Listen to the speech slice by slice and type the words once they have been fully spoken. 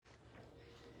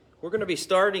We're going to be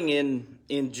starting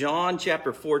in John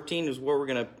chapter 14 is where we're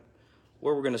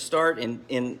going to start.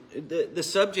 And the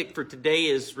subject for today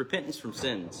is repentance from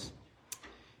sins.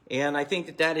 And I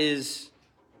think there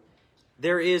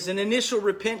is an initial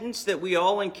repentance that we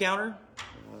all encounter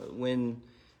when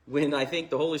I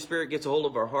think the Holy Spirit gets a hold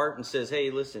of our heart and says,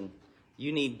 "Hey, listen,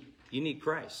 you need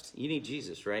Christ, you need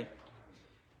Jesus," right?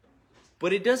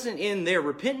 But it doesn't end there.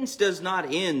 Repentance does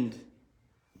not end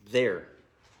there.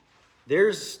 There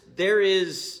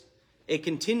is a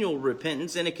continual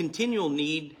repentance and a continual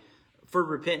need for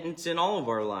repentance in all of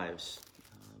our lives.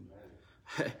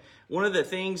 One of the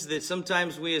things that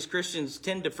sometimes we as Christians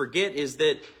tend to forget is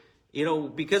that,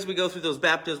 because we go through those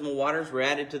baptismal waters, we're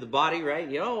added to the body, right?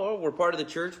 We're part of the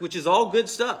church, which is all good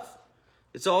stuff.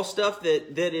 It's all stuff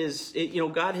that is,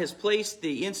 God has placed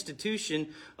the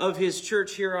institution of His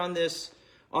church here on this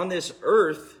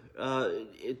earth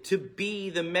to be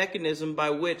the mechanism by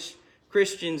which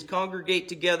Christians congregate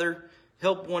together,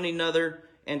 help one another,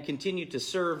 and continue to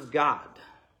serve God.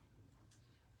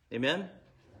 Amen?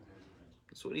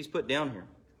 That's what He's put down here.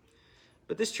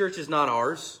 But this church is not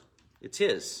ours. It's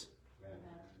His.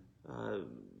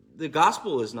 The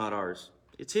gospel is not ours.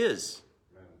 It's His.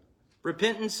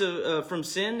 Repentance from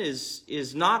sin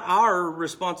is not our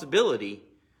responsibility.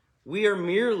 We are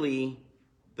merely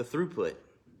the throughput.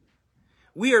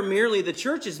 The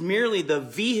church is merely the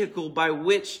vehicle by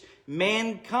which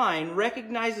mankind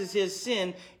recognizes his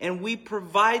sin, and we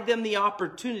provide them the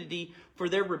opportunity for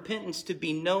their repentance to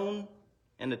be known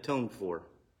and atoned for.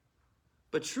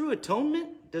 But true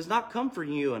atonement does not come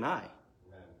from you and I.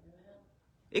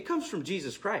 It comes from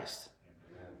Jesus Christ.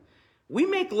 We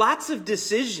make lots of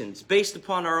decisions based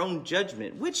upon our own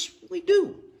judgment, which we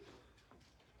do.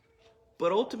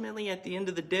 But ultimately, at the end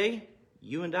of the day,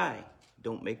 you and I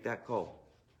don't make that call.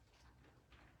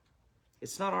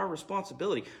 It's not our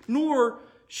responsibility, nor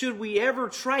should we ever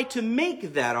try to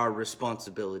make that our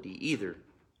responsibility either.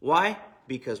 Why?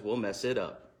 Because we'll mess it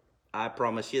up. I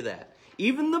promise you that.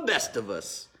 Even the best of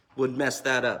us would mess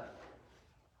that up.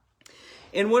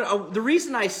 And the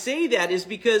reason I say that is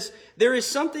because there is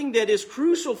something that is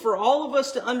crucial for all of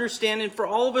us to understand and for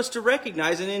all of us to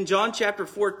recognize. And in John chapter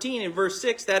 14 and verse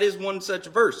 6, that is one such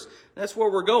verse. That's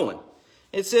where we're going.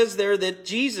 It says there that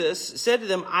Jesus said to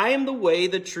them, "I am the way,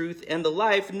 the truth, and the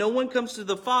life. No one comes to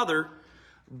the Father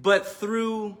but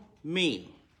through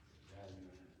me."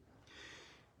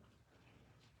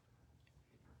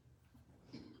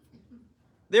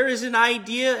 There is an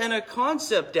idea and a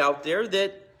concept out there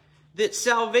that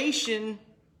salvation,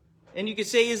 and you could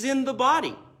say, is in the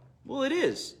body. Well, it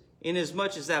is,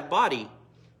 inasmuch as that body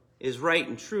is right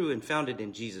and true and founded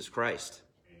in Jesus Christ.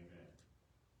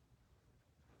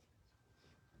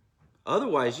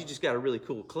 Otherwise, you just got a really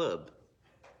cool club.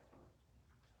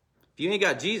 If you ain't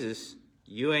got Jesus,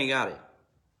 you ain't got it.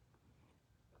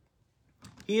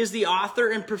 He is the author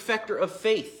and perfecter of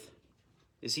faith.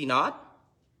 Is He not?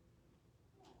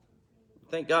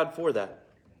 Thank God for that.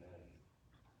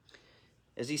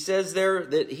 As He says there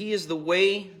that He is the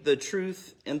way, the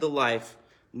truth, and the life.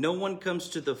 No one comes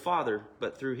to the Father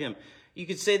but through Him. You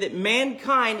could say that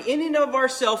mankind, in and of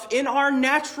ourselves, in our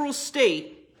natural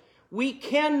state, we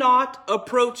cannot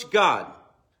approach God.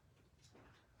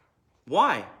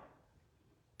 Why?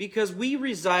 Because we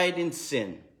reside in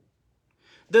sin.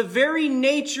 The very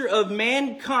nature of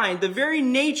mankind, the very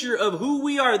nature of who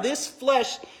we are, this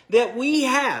flesh that we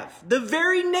have, the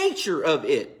very nature of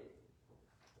it,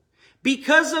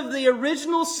 because of the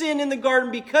original sin in the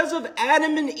garden, because of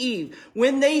Adam and Eve,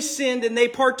 when they sinned and they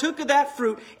partook of that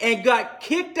fruit and got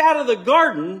kicked out of the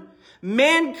garden,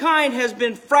 mankind has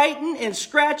been frightened and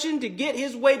scratching to get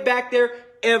his way back there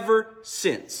ever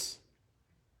since.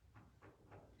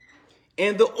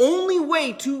 And the only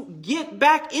way to get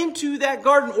back into that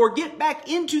garden or get back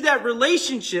into that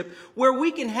relationship where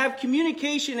we can have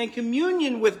communication and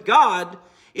communion with God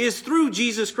is through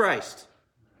Jesus Christ.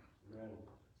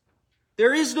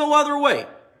 There is no other way.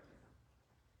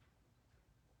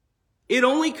 It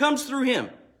only comes through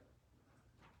Him.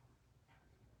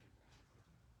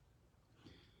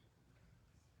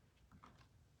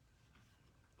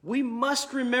 We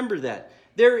must remember that.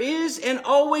 There is and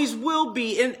always will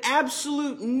be an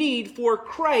absolute need for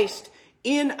Christ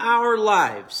in our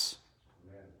lives.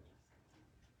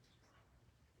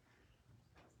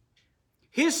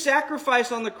 His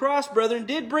sacrifice on the cross, brethren,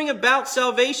 did bring about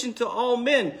salvation to all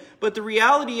men. But the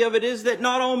reality of it is that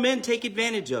not all men take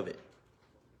advantage of it.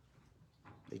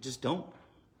 They just don't.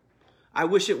 I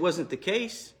wish it wasn't the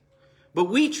case. But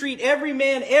we treat every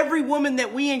man, every woman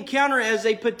that we encounter as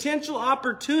a potential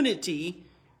opportunity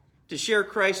to share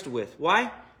Christ with.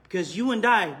 Why? Because you and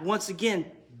I, once again,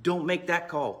 don't make that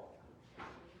call.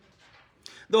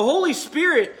 The Holy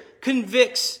Spirit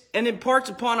convicts and imparts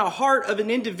upon a heart of an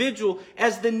individual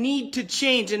as the need to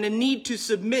change and the need to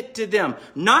submit to them.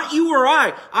 Not you or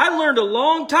I. I learned a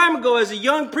long time ago as a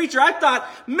young preacher, I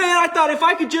thought if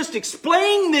I could just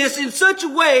explain this in such a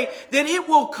way that it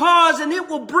will cause and it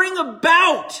will bring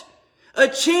about a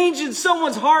change in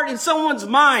someone's heart and someone's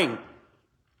mind.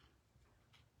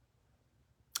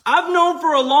 I've known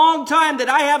for a long time that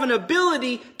I have an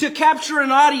ability to capture an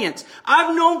audience.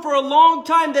 I've known for a long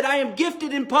time that I am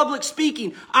gifted in public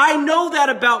speaking. I know that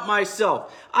about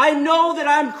myself. I know that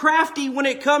I'm crafty when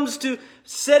it comes to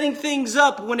setting things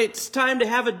up when it's time to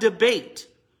have a debate.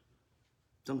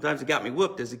 Sometimes it got me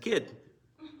whooped as a kid.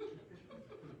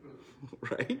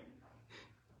 Right?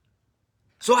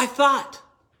 So I thought,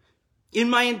 in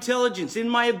my intelligence, in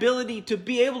my ability to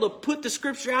be able to put the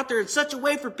scripture out there in such a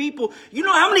way for people. You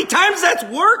know how many times that's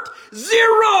worked?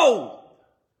 0!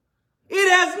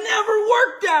 It has never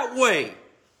worked that way.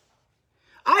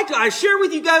 I share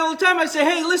with you guys all the time. I say,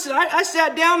 hey, listen, I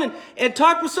sat down and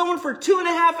talked with someone for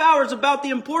 2.5 hours about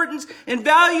the importance and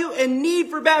value and need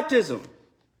for baptism.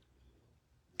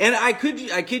 And I kid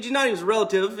you not, he was a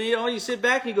relative. You know, you sit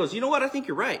back and he goes, you know what? I think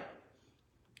you're right.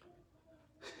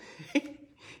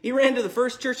 He ran to the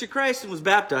First Church of Christ and was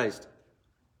baptized.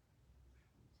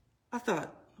 I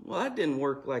thought, well, that didn't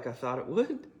work like I thought it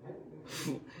would.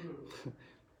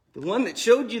 The one that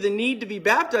showed you the need to be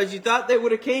baptized, you thought they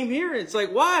would have came here. It's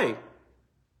like, why?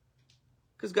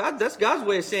 Because that's God's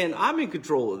way of saying, I'm in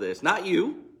control of this, not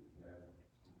you.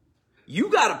 You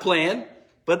got a plan,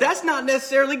 but that's not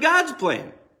necessarily God's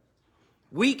plan.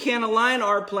 We can align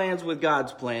our plans with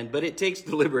God's plan, but it takes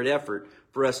deliberate effort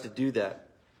for us to do that.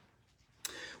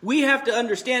 We have to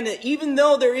understand that even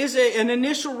though there is an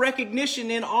initial recognition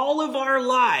in all of our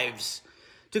lives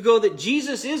to go that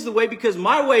Jesus is the way because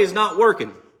my way is not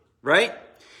working, right?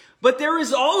 But there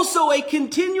is also a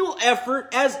continual effort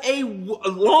as a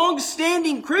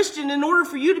long-standing Christian in order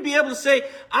for you to be able to say,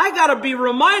 I got to be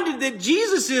reminded that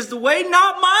Jesus is the way,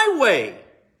 not my way.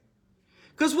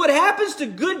 Because what happens to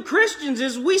good Christians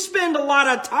is we spend a lot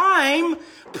of time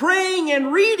praying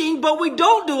and reading, but we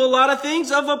don't do a lot of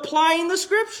things of applying the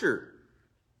scripture.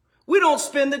 We don't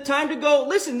spend the time to go,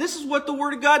 listen, this is what the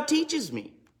Word of God teaches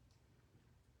me.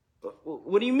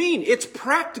 What do you mean? It's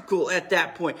practical at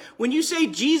that point. When you say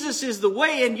Jesus is the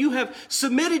way and you have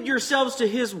submitted yourselves to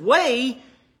His way,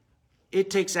 it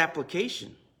takes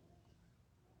application.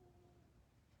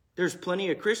 There's plenty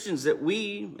of Christians that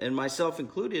we, and myself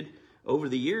included, over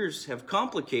the years have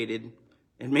complicated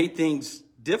and made things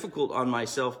difficult on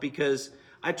myself because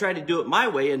I try to do it my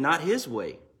way and not His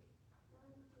way.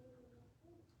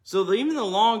 So even the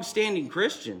long-standing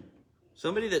Christian,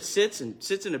 somebody that sits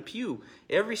in a pew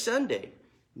every Sunday,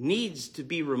 needs to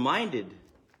be reminded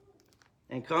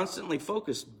and constantly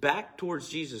focused back towards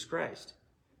Jesus Christ.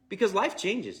 Because life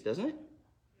changes, doesn't it?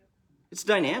 It's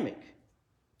dynamic.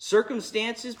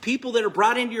 Circumstances, people that are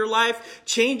brought into your life,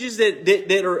 changes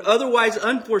that are otherwise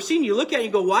unforeseen. You look at it and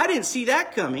you go, well, I didn't see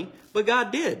that coming, but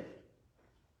God did.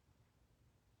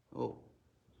 Oh.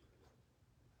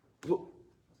 Well,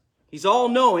 He's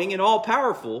all-knowing and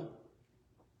all-powerful.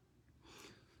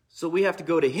 So we have to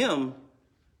go to Him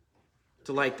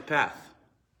to light the path,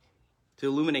 to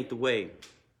illuminate the way.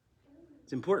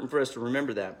 It's important for us to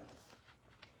remember that.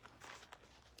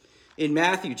 In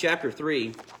Matthew chapter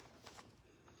 3,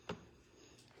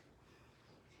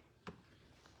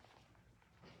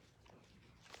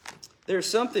 there's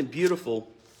something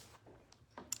beautiful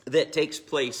that takes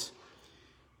place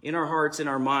in our hearts and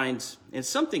our minds, and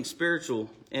something spiritual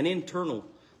and internal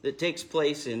that takes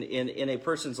place in a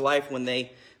person's life when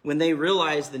they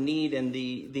realize the need and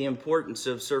the importance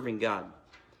of serving God.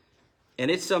 And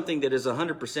it's something that is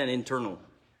 100% internal.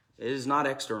 It is not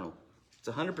external. It's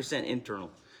 100%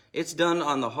 internal. It's done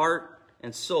on the heart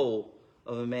and soul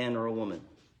of a man or a woman.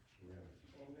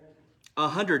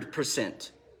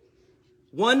 100%.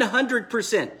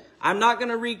 100%. I'm not going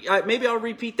to maybe I'll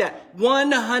repeat that.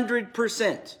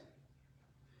 100%.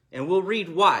 And we'll read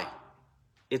why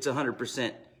it's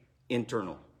 100%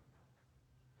 internal.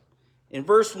 In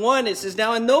verse 1, it says,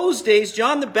 Now in those days,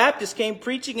 John the Baptist came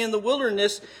preaching in the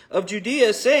wilderness of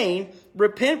Judea, saying,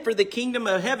 Repent, for the kingdom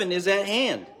of heaven is at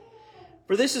hand.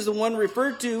 For this is the one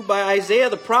referred to by Isaiah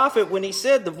the prophet when he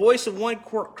said, The voice of one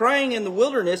crying in the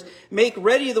wilderness, Make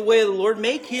ready the way of the Lord,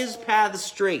 make His path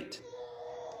straight.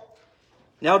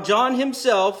 Now John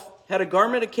himself had a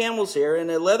garment of camel's hair and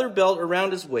a leather belt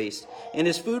around his waist, and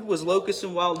his food was locusts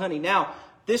and wild honey. Now,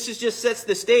 this just sets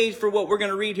the stage for what we're going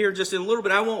to read here just in a little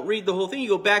bit. I won't read the whole thing. You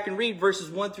go back and read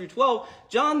verses 1 through 12.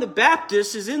 John the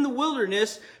Baptist is in the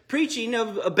wilderness preaching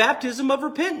of a baptism of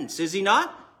repentance, is he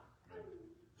not?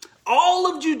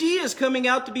 All of Judea is coming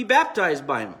out to be baptized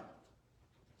by him.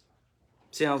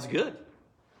 Sounds good.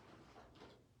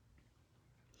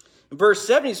 In verse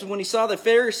 7, he says, when he saw the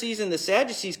Pharisees and the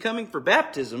Sadducees coming for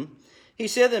baptism, he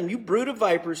said to them, you brood of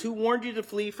vipers, who warned you to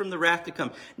flee from the wrath to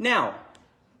come? Now,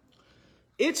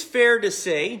 it's fair to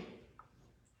say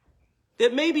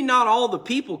that maybe not all the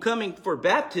people coming for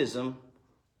baptism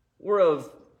were of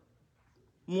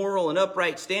moral and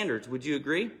upright standards. Would you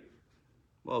agree?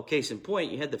 Well, case in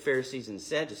point, you had the Pharisees and the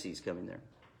Sadducees coming there.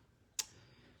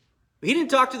 He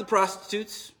didn't talk to the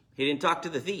prostitutes. He didn't talk to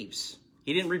the thieves.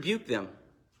 He didn't rebuke them.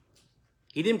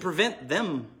 He didn't prevent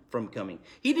them from coming.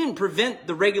 He didn't prevent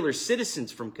the regular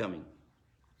citizens from coming.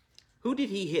 Who did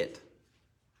he hit?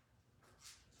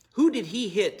 Who did he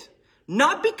hit?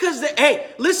 Not because hey,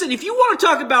 listen, if you want to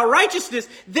talk about righteousness,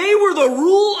 they were the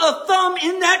rule of thumb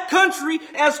in that country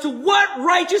as to what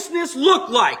righteousness looked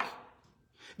like.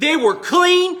 They were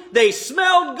clean, they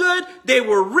smelled good, they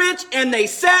were rich, and they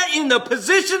sat in the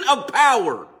position of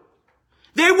power.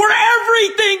 They were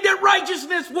everything that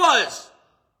righteousness was.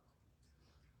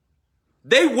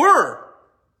 They were.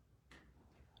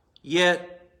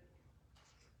 Yet,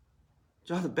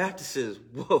 John the Baptist says,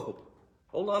 whoa,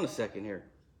 hold on a second here.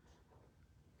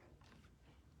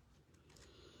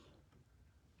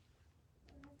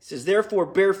 He says, therefore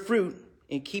bear fruit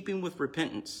in keeping with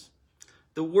repentance.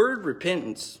 The word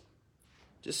repentance,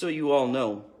 just so you all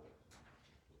know,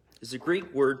 is a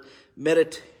Greek word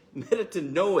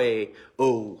metanoeo,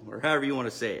 or however you want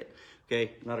to say it.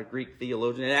 Okay, not a Greek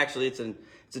theologian. And actually, it's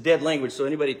a dead language, so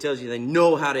anybody tells you they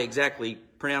know how to exactly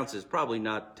pronounce it is probably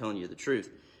not telling you the truth.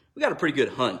 We got a pretty good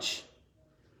hunch.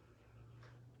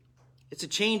 It's a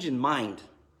change in mind,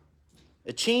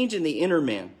 a change in the inner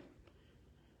man,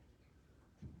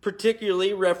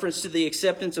 particularly reference to the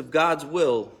acceptance of God's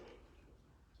will,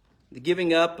 the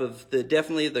giving up of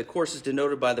definitely the courses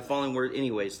denoted by the following word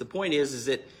anyways. The point is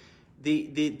that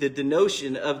the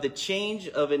notion of the change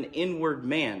of an inward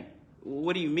man.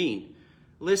 What do you mean?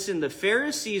 Listen, the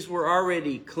Pharisees were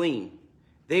already clean.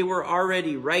 They were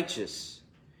already righteous.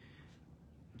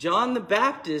 John the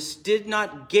Baptist did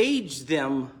not gauge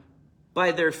them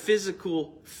by their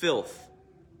physical filth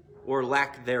or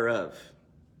lack thereof.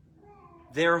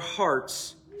 Their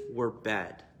hearts were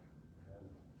bad.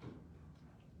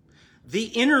 The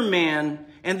inner man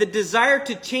and the desire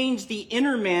to change the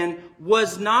inner man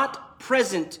was not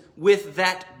present with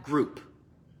that group.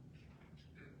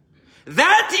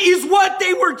 That is what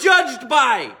they were judged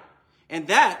by. And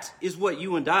that is what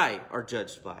you and I are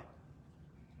judged by.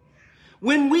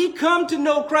 When we come to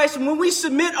know Christ and when we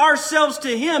submit ourselves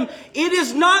to Him, it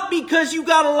is not because you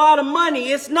got a lot of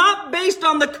money. It's not based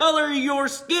on the color of your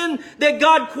skin that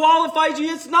God qualifies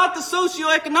you. It's not the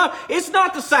socioeconomic. It's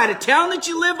not the side of town that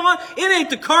you live on. It ain't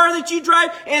the car that you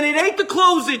drive. And it ain't the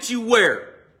clothes that you wear.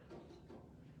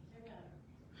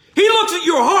 He looks at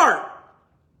your heart.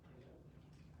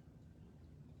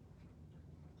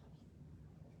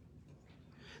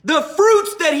 The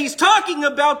fruits that he's talking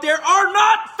about there are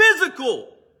not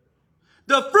physical.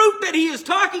 The fruit that he is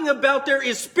talking about there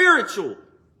is spiritual.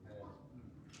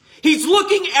 He's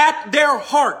looking at their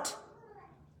heart.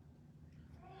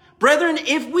 Brethren,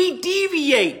 if we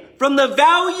deviate from the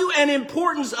value and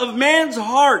importance of man's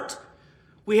heart,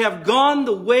 we have gone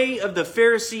the way of the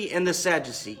Pharisee and the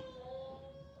Sadducee.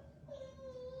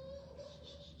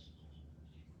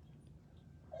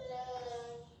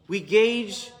 We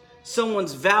gauge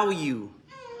someone's value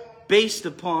based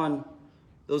upon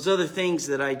those other things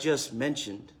that I just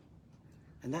mentioned.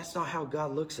 And that's not how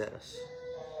God looks at us.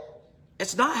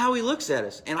 It's not how He looks at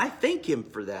us. And I thank Him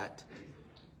for that.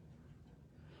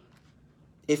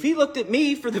 If He looked at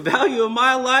me for the value of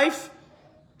my life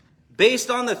based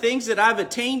on the things that I've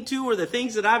attained to or the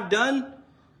things that I've done,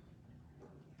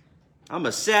 I'm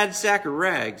a sad sack of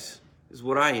rags, is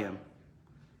what I am.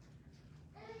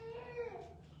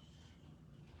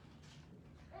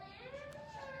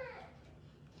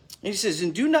 And he says,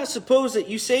 and do not suppose that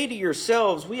you say to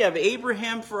yourselves, we have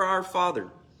Abraham for our father.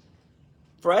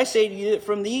 For I say to you that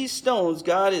from these stones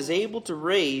God is able to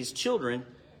raise children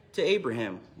to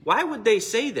Abraham. Why would they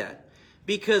say that?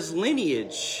 Because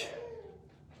lineage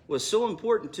was so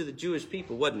important to the Jewish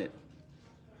people, wasn't it?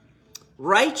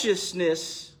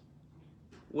 Righteousness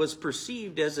was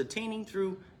perceived as attaining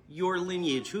through your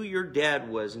lineage, who your dad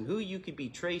was and who you could be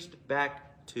traced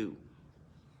back to.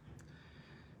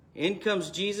 In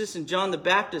comes Jesus and John the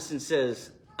Baptist and says,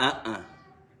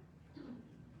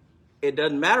 It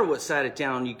doesn't matter what side of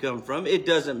town you come from. It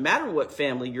doesn't matter what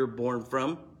family you're born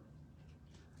from.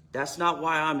 That's not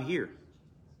why I'm here.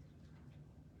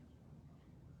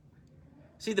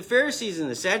 See, the Pharisees and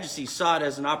the Sadducees saw it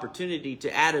as an opportunity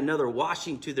to add another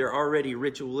washing to their already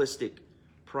ritualistic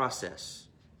process.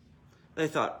 They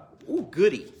thought, ooh,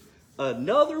 goody,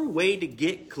 another way to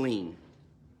get clean.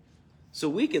 So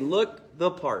we can look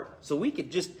the part. So we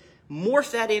could just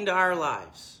morph that into our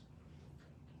lives.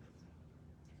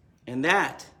 And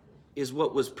that is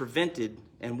what was prevented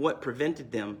and what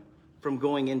prevented them from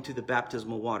going into the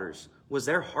baptismal waters, was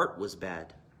their heart was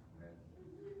bad.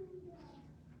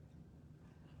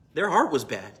 Their heart was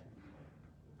bad.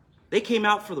 They came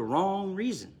out for the wrong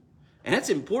reason. And it's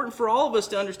important for all of us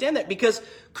to understand that, because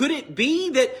could it be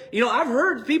that, I've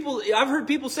heard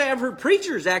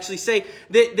preachers actually say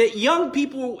that young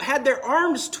people had their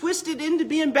arms twisted into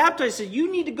being baptized. Said,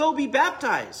 you need to go be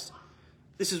baptized.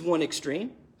 This is one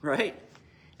extreme, right?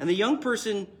 And the young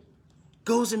person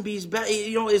goes and is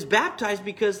baptized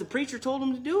because the preacher told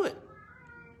him to do it.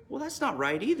 Well, that's not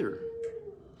right either.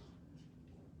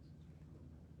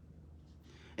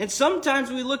 And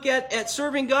sometimes we look at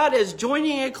serving God as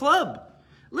joining a club.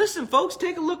 Listen, folks,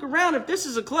 take a look around. If this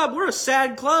is a club, we're a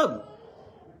sad club.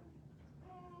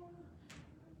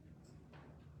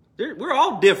 We're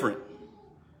all different.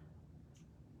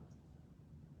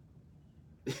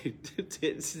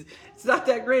 It's not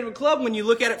that great of a club when you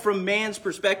look at it from man's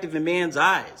perspective and man's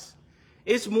eyes.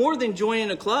 It's more than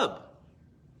joining a club.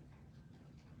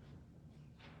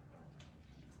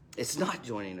 It's not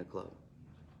joining a club.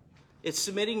 It's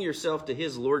submitting yourself to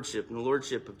his lordship and the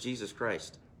lordship of Jesus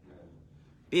Christ.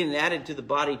 Being added to the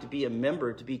body to be a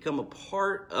member, to become a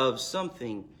part of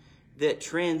something that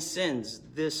transcends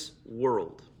this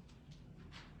world.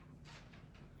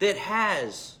 That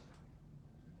has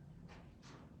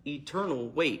eternal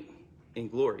weight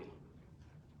and glory.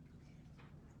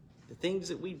 The things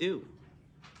that we do,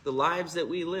 the lives that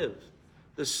we live,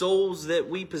 the souls that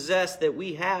we possess, that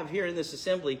we have here in this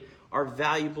assembly, are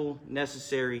valuable,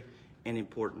 necessary, and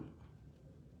important.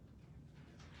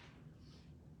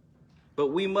 But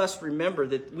we must remember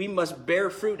that we must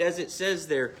bear fruit, as it says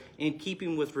there, in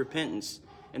keeping with repentance.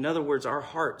 In other words, our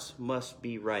hearts must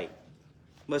be right.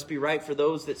 Must be right for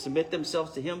those that submit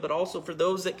themselves to him, but also for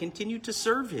those that continue to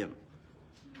serve him.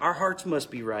 Our hearts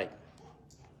must be right.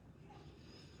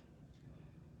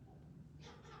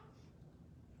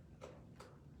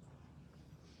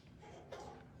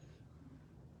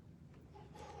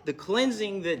 The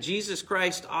cleansing that Jesus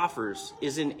Christ offers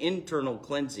is an internal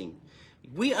cleansing.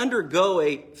 We undergo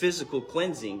a physical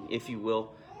cleansing, if you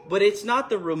will, but it's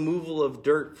not the removal of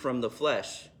dirt from the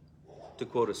flesh, to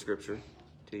quote a scripture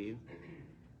to you,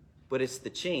 but it's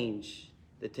the change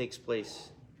that takes place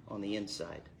on the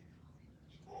inside.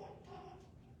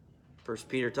 1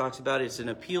 Peter talks about it's an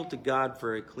appeal to God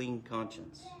for a clean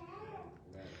conscience.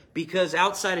 Because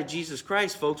outside of Jesus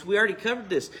Christ, folks, we already covered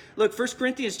this. Look, 1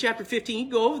 Corinthians chapter 15, you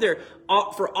go over there.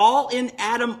 For all in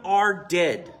Adam are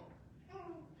dead.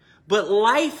 But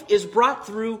life is brought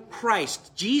through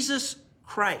Christ, Jesus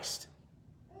Christ.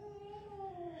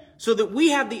 So that we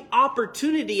have the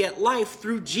opportunity at life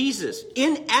through Jesus.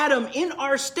 In Adam, in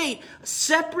our state,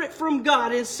 separate from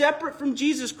God and separate from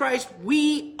Jesus Christ,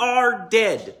 we are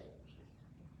dead.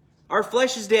 Our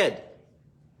flesh is dead.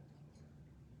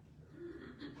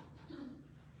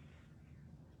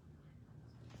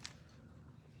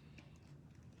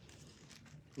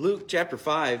 Luke chapter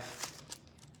 5,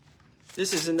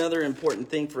 this is another important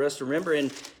thing for us to remember.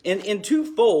 And in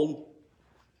twofold,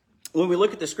 when we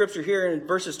look at the scripture here in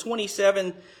verses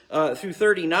 27 through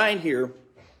 39 here,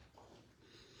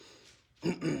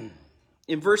 in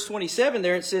verse 27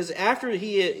 there it says, after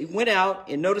he went out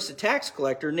and noticed a tax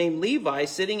collector named Levi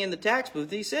sitting in the tax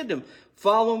booth, he said to him,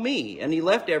 follow me. And he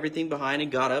left everything behind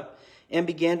and got up and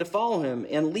began to follow him.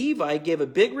 And Levi gave a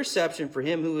big reception for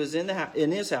him who was in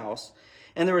his house.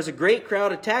 And there was a great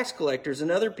crowd of tax collectors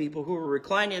and other people who were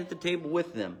reclining at the table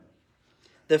with them.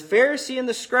 The Pharisee and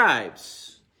the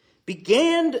scribes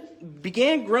began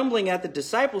grumbling at the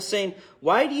disciples, saying,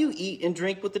 why do you eat and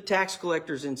drink with the tax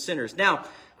collectors and sinners? Now,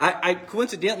 I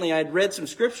coincidentally, I had read some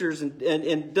scriptures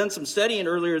and done some studying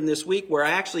earlier in this week where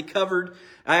I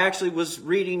actually was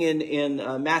reading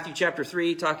in Matthew chapter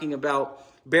 3, talking about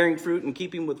bearing fruit and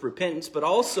keeping with repentance, but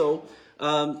also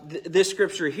this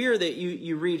scripture here that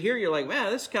you read here, you're like,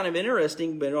 man, this is kind of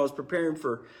interesting. But I was preparing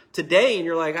for today, and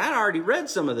you're like, I already read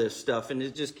some of this stuff, and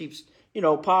it just keeps,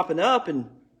 popping up. And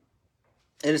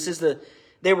it says that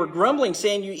they were grumbling,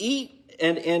 saying, you eat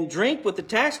and drink with the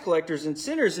tax collectors and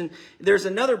sinners. And there's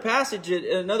another passage,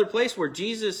 another place where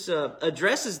Jesus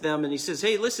addresses them, and he says,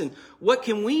 hey, listen, what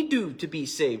can we do to be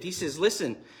saved? He says,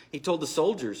 listen, he told the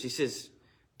soldiers, he says,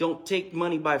 don't take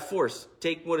money by force.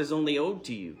 Take what is only owed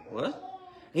to you. What?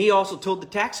 He also told the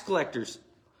tax collectors,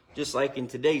 Just like in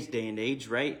today's day and age,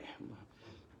 right?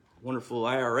 Wonderful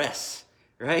IRS,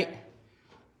 right?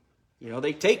 You know,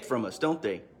 they take from us, don't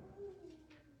they?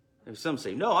 And some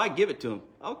say, no, I give it to them.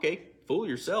 Okay, fool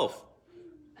yourself.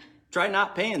 Try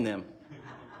not paying them.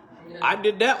 I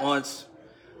did that once.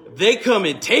 They come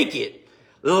and take it.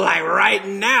 Like right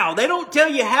now. They don't tell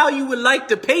you how you would like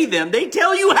to pay them. They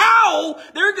tell you how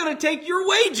they're going to take your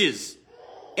wages.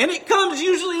 And it comes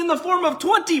usually in the form of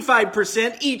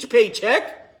 25% each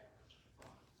paycheck.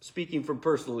 Speaking from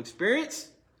personal experience.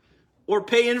 Or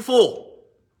pay in full.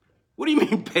 What do you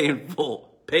mean pay in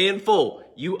full? Pay in full.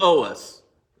 You owe us.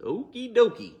 Okie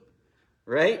dokie.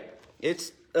 Right?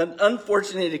 It's an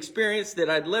unfortunate experience that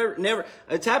I'd never,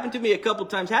 it's happened to me a couple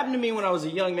times. Happened to me when I was a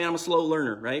young man. I'm a slow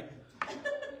learner, right?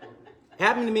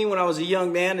 Happened to me when I was a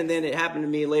young man, and then it happened to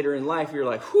me later in life. You're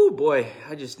like, whew, boy,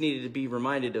 I just needed to be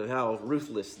reminded of how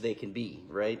ruthless they can be,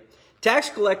 right? Tax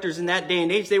collectors in that day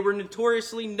and age, they were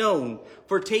notoriously known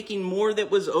for taking more that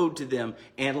was owed to them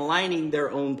and lining their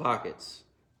own pockets.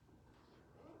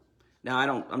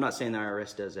 Now, I'm not saying the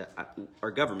IRS does that.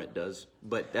 Our government does,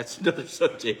 but that's another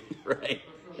subject, right?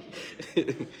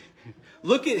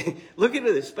 Look at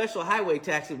the special highway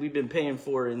tax that we've been paying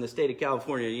for in the state of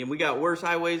California. And we got worse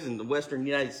highways in the western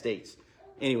United States.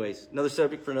 Anyways, another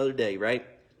subject for another day, right?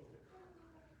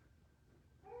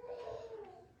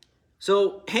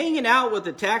 So hanging out with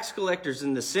the tax collectors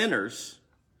and the sinners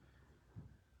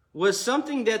was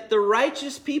something that the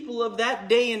righteous people of that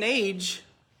day and age,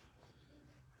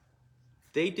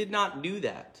 they did not do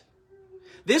that.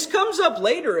 This comes up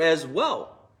later as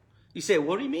well. You say,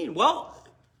 what do you mean? Well,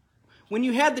 when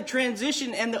you had the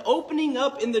transition and the opening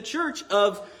up in the church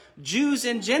of Jews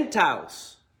and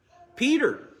Gentiles,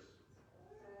 Peter,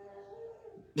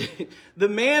 the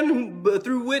man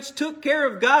through which took care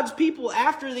of God's people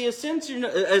after the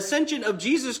ascension of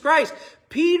Jesus Christ,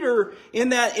 Peter, in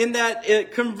that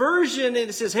conversion,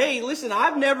 it says, hey, listen,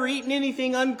 I've never eaten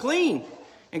anything unclean.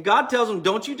 And God tells him,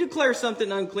 don't you declare something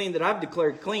unclean that I've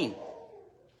declared clean.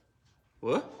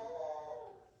 What?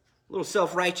 A little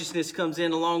self-righteousness comes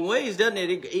in a long ways, doesn't it?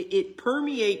 It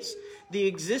permeates the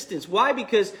existence. Why?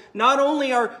 Because not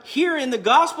only are here in the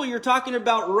gospel, you're talking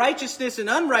about righteousness and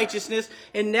unrighteousness,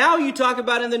 and now you talk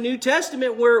about in the New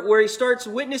Testament where he starts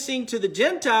witnessing to the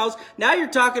Gentiles, now you're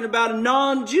talking about a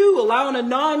non-Jew, allowing a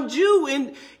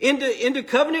non-Jew into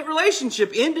covenant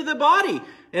relationship, into the body.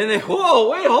 And then, whoa,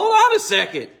 wait, hold on a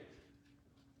second.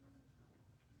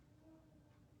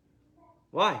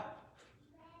 Why?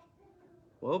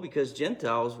 Well, because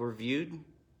Gentiles were viewed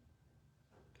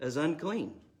as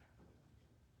unclean.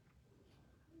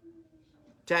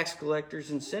 Tax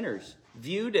collectors and sinners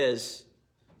viewed as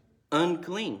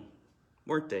unclean,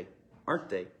 weren't they? Aren't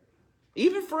they?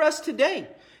 Even for us today.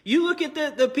 You look at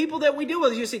the people that we deal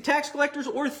with, you say tax collectors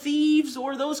or thieves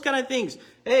or those kind of things.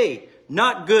 Hey,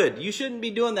 not good. You shouldn't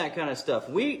be doing that kind of stuff.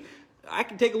 I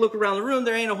can take a look around the room.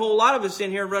 There ain't a whole lot of us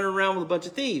in here running around with a bunch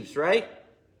of thieves, right?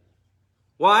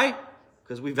 Why?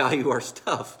 Because we value our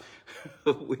stuff.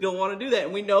 We don't want to do that.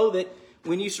 And we know that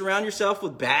when you surround yourself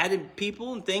with bad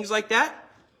people and things like that,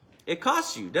 it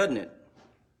costs you, doesn't it?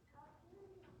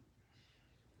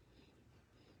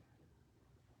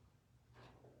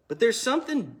 But there's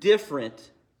something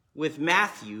different with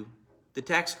Matthew, the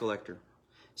tax collector.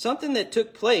 Something that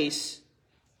took place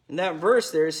in that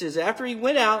verse there. It says, after he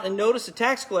went out and noticed a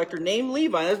tax collector named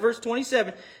Levi, that's verse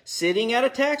 27, sitting at a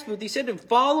tax booth, he said to him,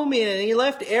 follow me. And he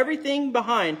left everything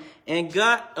behind and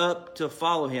got up to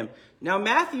follow him. Now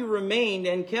Matthew remained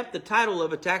and kept the title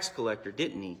of a tax collector,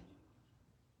 didn't he?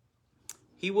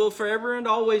 He will forever and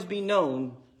always be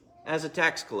known as a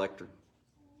tax collector.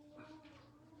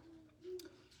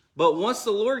 But once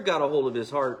the Lord got a hold of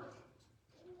his heart,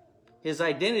 his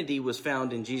identity was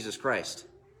found in Jesus Christ.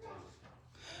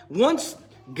 Once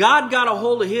God got a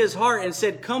hold of his heart and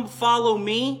said, come follow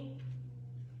me,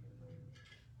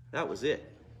 that was it.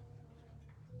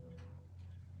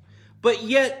 But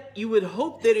yet, you would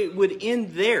hope that it would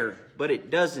end there, but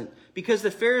it doesn't. Because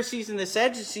the Pharisees and the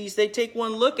Sadducees, they take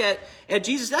one look at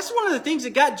Jesus. That's one of the things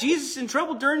that got Jesus in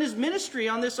trouble during his ministry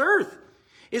on this earth,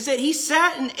 is that he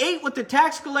sat and ate with the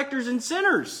tax collectors and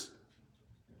sinners.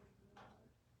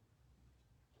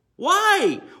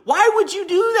 Why? Why would you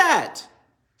do that?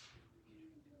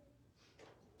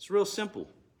 It's real simple.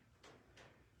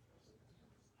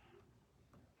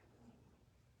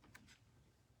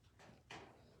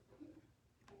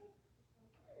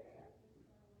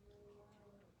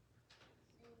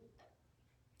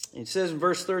 It says in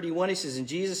verse 31, he says, and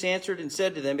Jesus answered and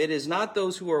said to them, it is not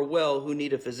those who are well who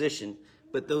need a physician,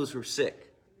 but those who are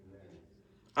sick.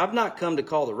 I've not come to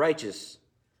call the righteous,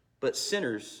 but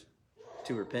sinners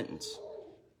to repentance.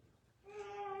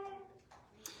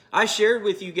 I shared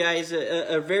with you guys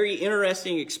a very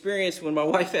interesting experience when my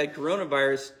wife had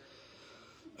coronavirus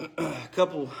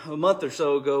a month or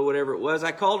so ago, whatever it was.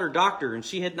 I called her doctor, and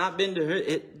she had not been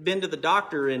to the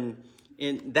doctor in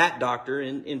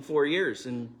 4 years.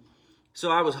 And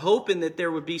so I was hoping that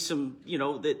there would be some,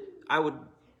 that I would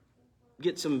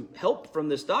get some help from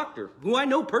this doctor, who I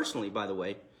know personally, by the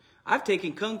way. I've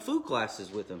taken Kung Fu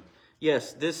classes with him.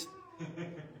 Yes, this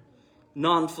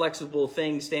non-flexible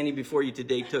thing standing before you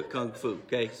today took Kung Fu,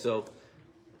 okay? So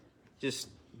just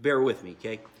bear with me,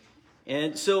 okay?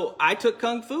 And so I took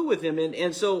Kung Fu with him,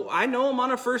 and so I know him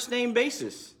on a first-name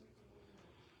basis.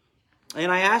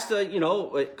 And I asked,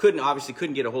 obviously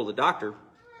couldn't get a hold of the doctor.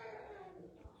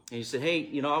 And he said, hey,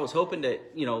 I was hoping to,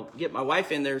 get my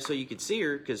wife in there so you could see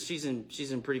her, because she's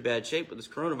in pretty bad shape with this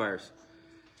coronavirus.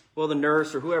 Well, the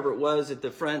nurse or whoever it was at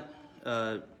the front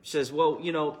says, well,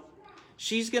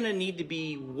 she's going to need to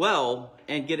be well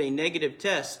and get a negative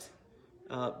test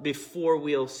before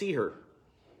we'll see her.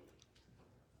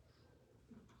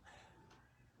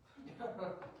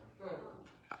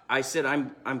 I said,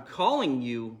 I'm calling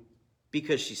you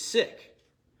because she's sick.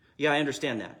 Yeah, I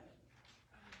understand that.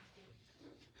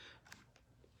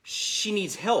 She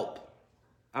needs help.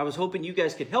 I was hoping you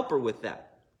guys could help her with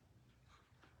that.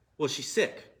 Well, she's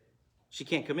sick. She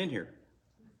can't come in here.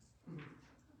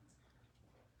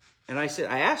 And I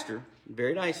asked her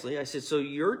very nicely, I said, so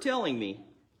you're telling me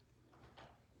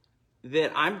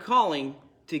that I'm calling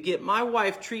to get my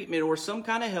wife treatment or some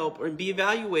kind of help or be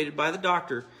evaluated by the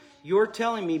doctor. You're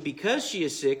telling me because she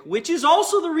is sick, which is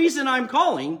also the reason I'm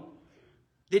calling,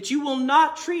 that you will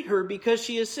not treat her because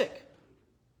she is sick.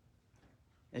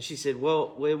 And she said,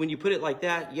 well, when you put it like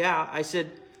that, yeah. I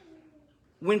said,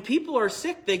 when people are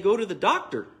sick, they go to the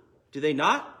doctor. Do they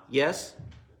not? Yes.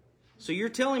 So you're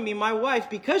telling me my wife,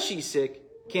 because she's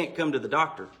sick, can't come to the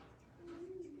doctor.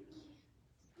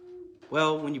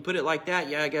 Well, when you put it like that,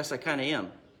 yeah, I guess I kind of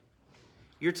am.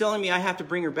 You're telling me I have to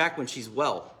bring her back when she's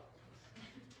well.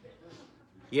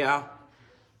 Yeah.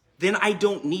 Then I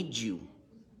don't need you.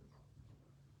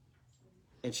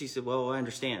 And she said, well, I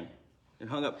understand. And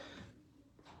hung up.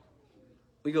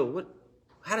 We go, what?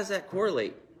 How does that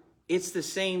correlate? It's the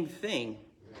same thing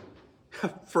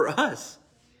for us.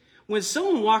 When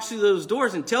someone walks through those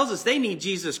doors and tells us they need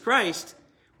Jesus Christ,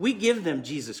 we give them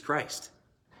Jesus Christ.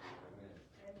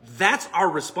 That's our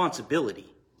responsibility.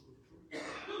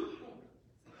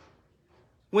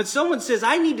 When someone says,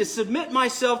 I need to submit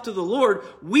myself to the Lord,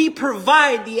 we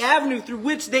provide the avenue through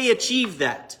which they achieve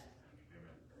that.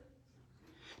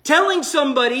 Telling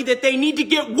somebody that they need to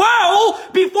get well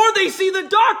before they see the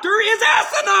doctor is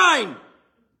asinine.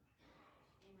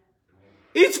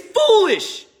 It's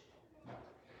foolish.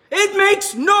 It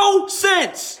makes no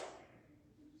sense.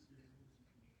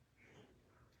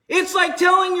 It's like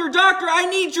telling your doctor, I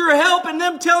need your help, and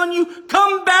them telling you,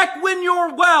 come back when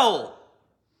you're well.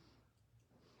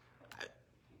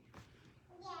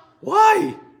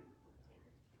 Why?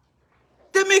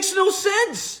 That makes no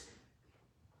sense.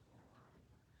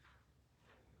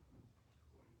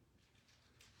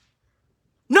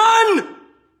 None.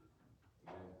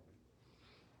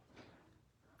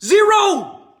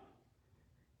 Zero.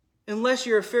 Unless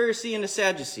you're a Pharisee and a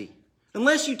Sadducee.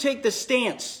 Unless you take the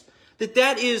stance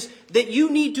that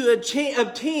you need to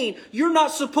obtain. You're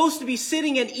not supposed to be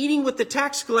sitting and eating with the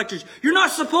tax collectors. You're not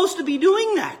supposed to be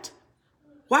doing that.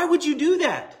 Why would you do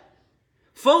that?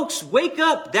 Folks, wake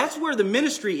up. That's where the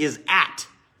ministry is at.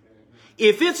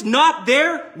 If it's not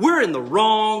there, we're in the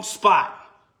wrong spot.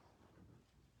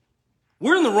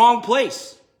 We're in the wrong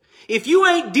place. If you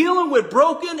ain't dealing with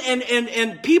broken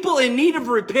and people in need of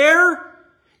repair,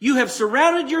 you have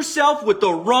surrounded yourself with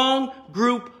the wrong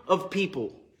group of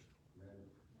people.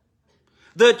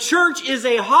 The church is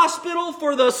a hospital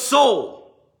for the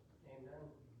soul.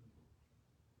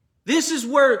 This is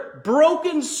where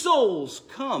broken souls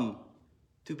come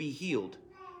to be healed.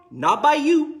 Not by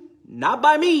you, not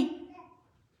by me,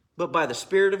 but by the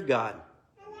Spirit of God.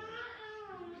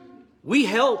 We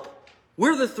help.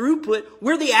 We're the throughput.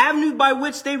 We're the avenue by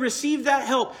which they receive that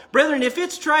help. Brethren, if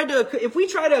we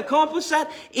try to accomplish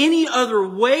that any other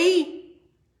way,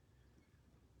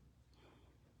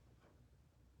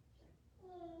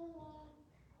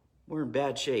 we're in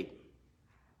bad shape,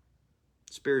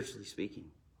 spiritually speaking.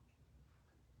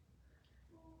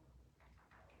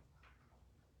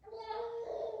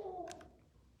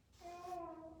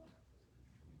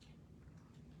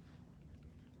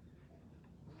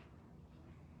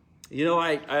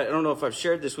 I don't know if I've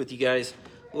shared this with you guys.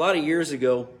 A lot of years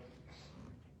ago,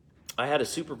 I had a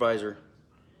supervisor.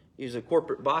 He was a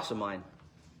corporate boss of mine.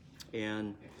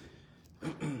 And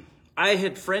I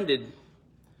had friended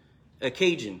a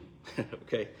Cajun,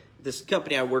 okay, this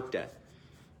company I worked at.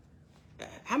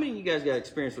 How many of you guys got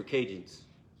experience with Cajuns?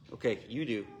 Okay, you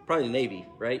do. Probably the Navy,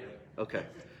 right? Okay.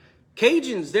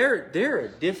 Cajuns, they're a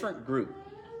different group.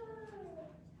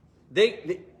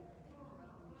 They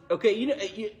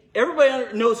okay,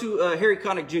 everybody knows who Harry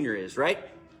Connick Jr. is, right?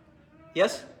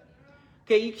 Yes?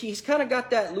 Okay, he's kind of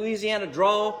got that Louisiana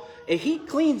drawl, and he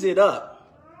cleans it up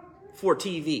for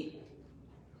TV.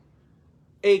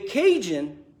 A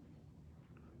Cajun,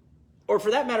 or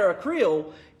for that matter, a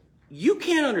Creole, you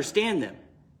can't understand them.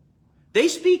 They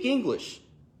speak English,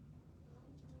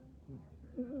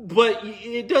 but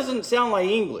it doesn't sound like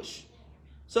English.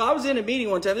 So I was in a meeting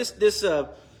one time.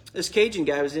 This Cajun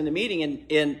guy was in the meeting,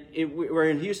 and we're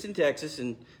in Houston, Texas,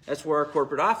 and that's where our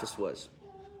corporate office was.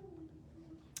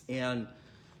 And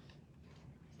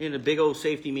in a big old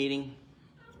safety meeting,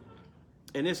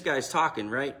 and this guy's talking,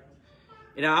 right?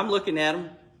 And I'm looking at him,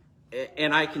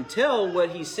 and I can tell what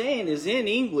he's saying is in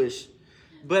English,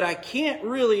 but I can't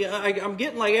really, I'm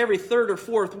getting like every third or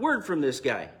fourth word from this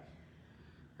guy.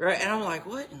 Right? And I'm like,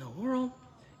 what in the world?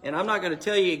 And I'm not going to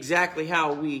tell you exactly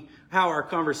how our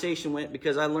conversation went,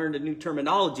 because I learned a new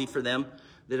terminology for them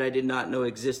that I did not know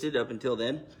existed up until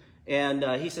then. And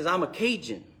he says, I'm a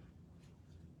Cajun.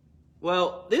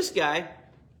 Well, this guy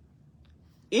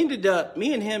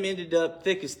me and him ended up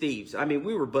thick as thieves. I mean,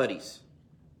 we were buddies.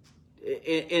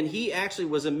 And he actually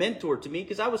was a mentor to me,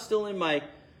 because I was still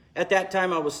at that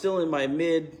time, I was still in my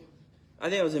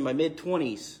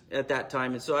mid-20s at that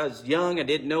time. And so I was young. I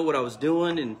didn't know what I was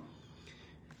doing. And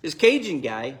this Cajun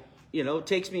guy,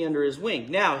 takes me under his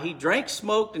wing. Now, he drank,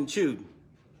 smoked, and chewed.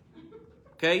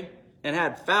 Okay? And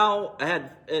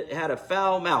had a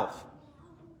foul mouth.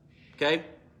 Okay?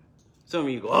 Some of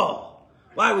you go, oh,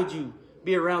 why would you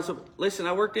be around some? Listen,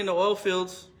 I worked in the oil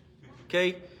fields.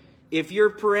 Okay? If your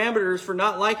parameters for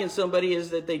not liking somebody is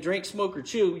that they drink, smoke, or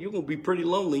chew, you're going to be pretty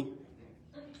lonely.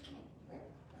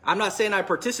 I'm not saying I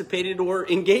participated or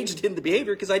engaged in the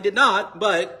behavior, because I did not.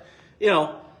 But,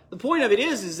 the point of it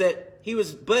is that he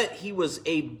was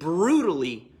a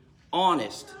brutally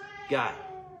honest guy.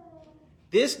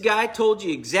 This guy told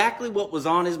you exactly what was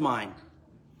on his mind.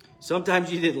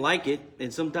 Sometimes you didn't like it,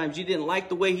 and sometimes you didn't like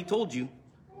the way he told you,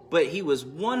 but he was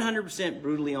 100%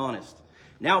 brutally honest.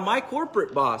 Now, my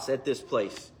corporate boss at this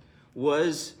place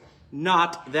was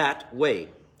not that way.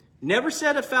 Never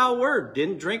said a foul word,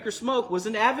 didn't drink or smoke, was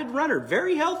an avid runner,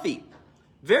 very healthy,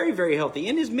 very, very healthy,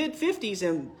 in his mid-50s,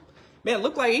 and man,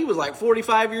 looked like he was like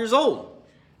 45 years old.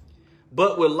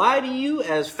 But would lie to you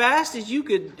as fast as you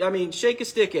could, shake a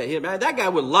stick at him. That guy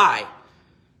would lie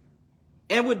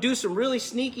and would do some really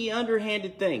sneaky,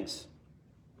 underhanded things.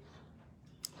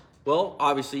 Well,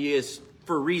 obviously,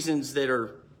 for reasons that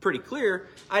are pretty clear,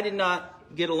 I did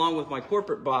not get along with my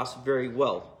corporate boss very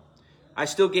well. I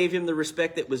still gave him the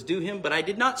respect that was due him, but I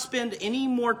did not spend any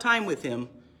more time with him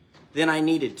than I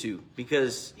needed to,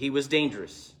 because he was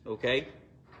dangerous, okay?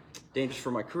 Dangerous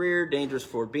for my career, dangerous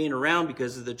for being around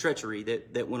because of the treachery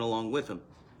that went along with him.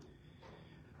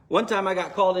 One time I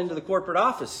got called into the corporate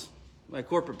office. My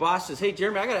corporate boss says, hey,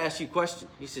 Jeremy, I got to ask you a question.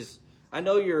 He says, I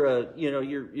know you're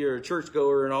a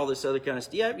churchgoer and all this other kind of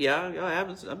stuff.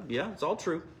 Yeah, it's all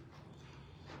true.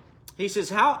 He says,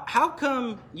 how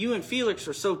come you and Felix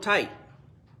are so tight?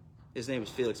 His name is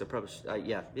Felix.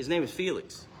 His name is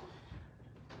Felix.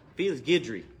 Felix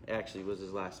Guidry, actually, was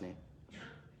his last name.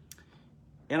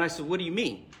 And I said, what do you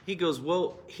mean? He goes,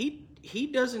 well, he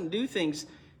doesn't do things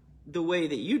the way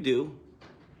that you do.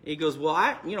 He goes, well,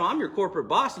 I'm your corporate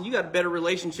boss, and you got a better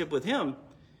relationship with him.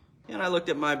 And I looked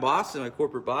at my boss and my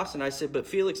corporate boss, and I said, but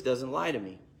Felix doesn't lie to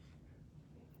me.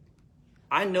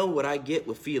 I know what I get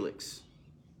with Felix.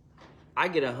 I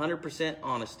get 100%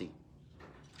 honesty.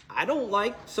 I don't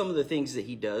like some of the things that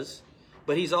he does,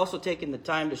 but he's also taken the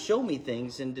time to show me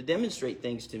things and to demonstrate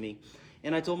things to me.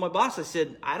 And I told my boss, I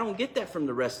said, I don't get that from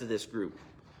the rest of this group.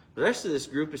 The rest of this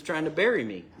group is trying to bury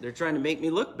me. They're trying to make me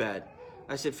look bad.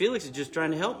 I said, Felix is just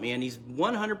trying to help me, and he's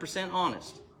 100%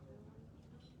 honest.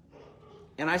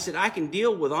 And I said, I can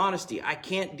deal with honesty. I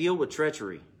can't deal with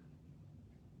treachery.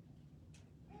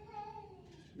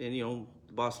 And,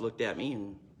 the boss looked at me,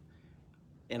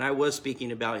 and I was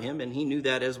speaking about him, and he knew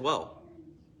that as well.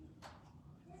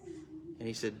 And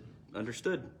he said,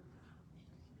 understood.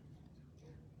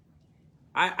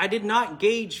 I did not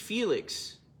gauge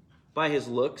Felix by his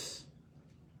looks.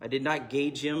 I did not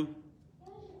gauge him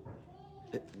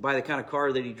by the kind of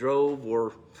car that he drove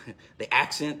or the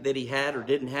accent that he had or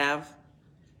didn't have.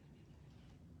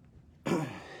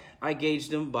 I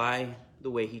gauged him by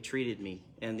the way he treated me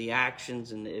and the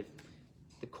actions and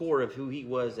the core of who he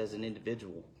was as an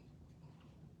individual.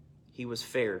 He was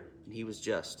fair and he was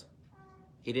just.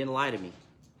 He didn't lie to me.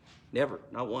 Never,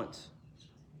 not once.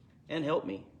 And helped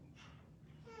me.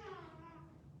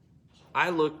 I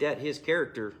looked at his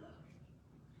character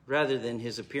rather than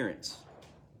his appearance.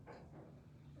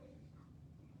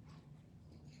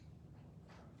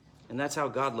 And that's how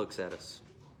God looks at us.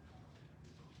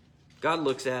 God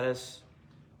looks at us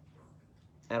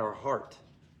at our heart.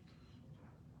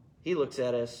 He looks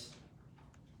at us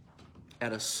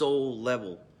at a soul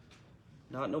level.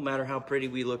 Not no matter how pretty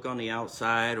we look on the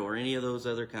outside or any of those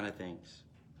other kind of things.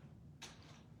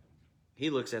 He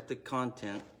looks at the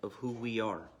content of who we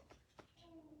are.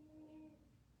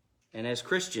 And as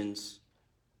Christians,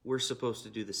 we're supposed to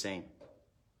do the same.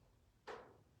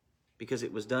 Because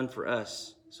it was done for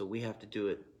us, so we have to do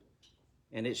it.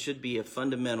 And it should be a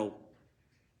fundamental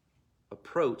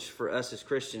approach for us as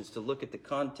Christians to look at the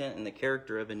content and the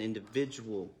character of an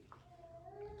individual,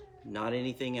 not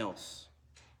anything else.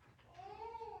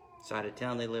 Side of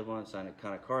town they live on, side of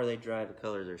kind of car they drive, the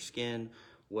color of their skin,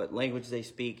 what language they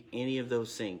speak, any of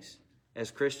those things.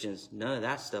 As Christians, none of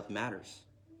that stuff matters.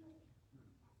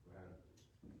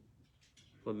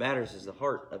 What matters is the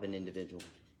heart of an individual.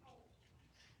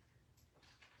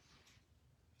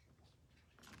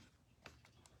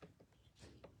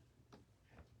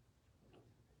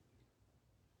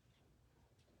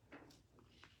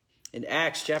 In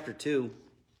Acts chapter 2,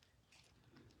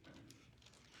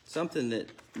 something that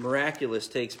miraculous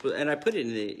takes place, and I put it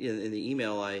in the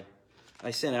email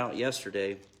I sent out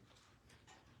yesterday.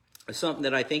 Something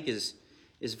that I think is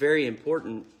very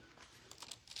important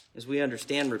as we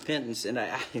understand repentance. And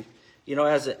I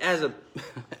as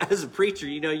a preacher,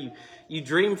 you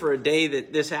dream for a day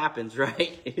that this happens,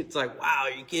 right? It's like, wow,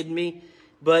 are you kidding me?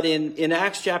 But in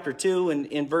Acts chapter 2 and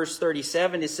in verse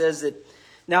 37, it says that,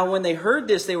 now when they heard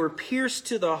this, they were pierced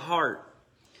to the heart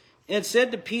and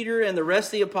said to Peter and the rest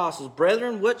of the apostles,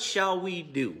 "Brethren, what shall we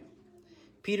do?"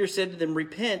 Peter said to them,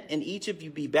 "Repent, and each of you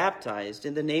be baptized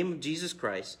in the name of Jesus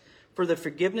Christ for the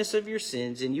forgiveness of your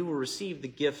sins, and you will receive the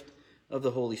gift of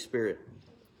the Holy Spirit.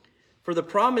 For the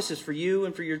promise is for you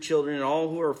and for your children and all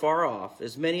who are far off,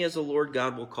 as many as the Lord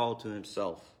God will call to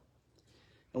himself."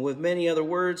 And with many other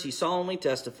words, he solemnly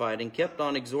testified and kept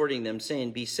on exhorting them,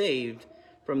 saying, "Be saved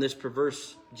from this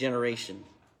perverse generation."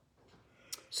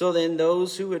 So then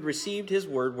those who had received his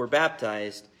word were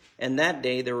baptized, and that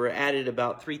day there were added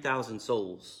about 3,000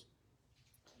 souls.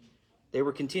 They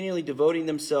were continually devoting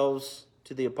themselves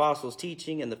to the apostles'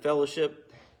 teaching and the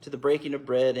fellowship, to the breaking of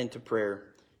bread and to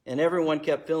prayer. And everyone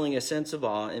kept feeling a sense of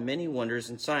awe, and many wonders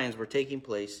and signs were taking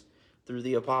place through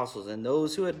the apostles. And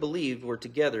those who had believed were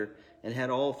together and had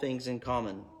all things in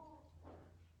common.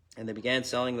 And they began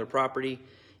selling their property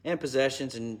and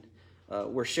possessions, and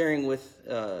were sharing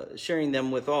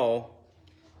them with all,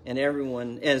 and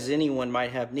everyone, as anyone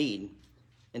might have need.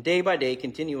 And day by day,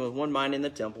 continuing with one mind in the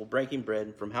temple, breaking bread,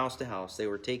 and from house to house, they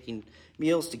were taking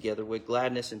meals together with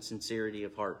gladness and sincerity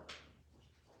of heart.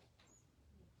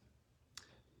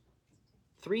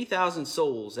 3,000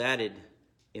 souls added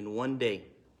in one day.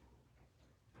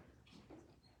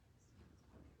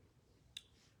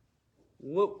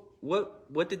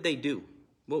 What did they do?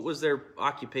 What was their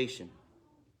occupation?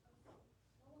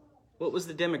 What was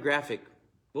the demographic?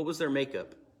 What was their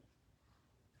makeup?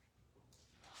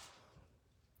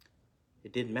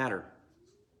 It didn't matter,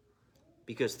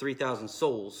 because 3,000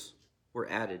 souls were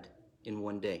added in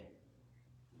one day.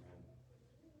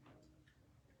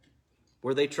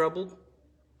 Were they troubled?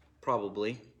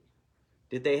 Probably.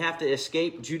 Did they have to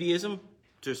escape Judaism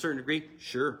to a certain degree?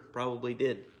 Sure, probably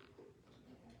did.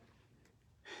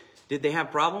 Did they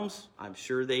have problems? I'm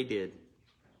sure they did.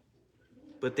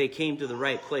 But they came to the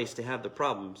right place to have the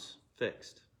problems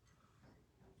fixed.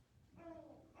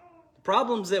 The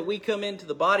problems that we come into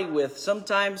the body with,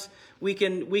 sometimes we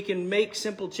can make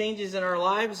simple changes in our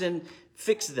lives and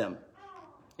fix them.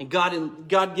 And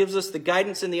God gives us the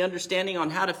guidance and the understanding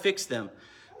on how to fix them.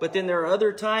 But then there are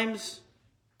other times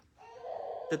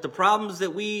that the problems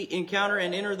that we encounter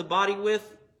and enter the body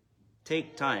with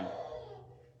take time.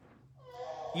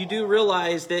 You do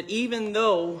realize that even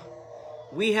though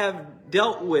we have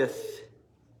dealt with,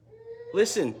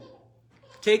 listen,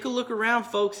 take a look around,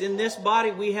 folks. In this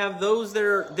body, we have those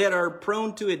that are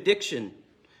prone to addiction.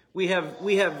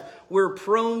 We're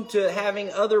prone to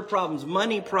having other problems,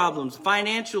 money problems,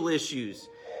 financial issues.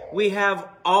 We have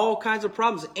all kinds of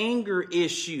problems, anger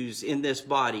issues in this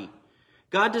body.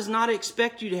 God does not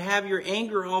expect you to have your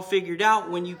anger all figured out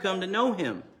when you come to know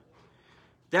him.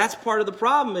 That's part of the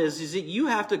problem is that you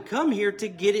have to come here to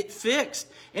get it fixed.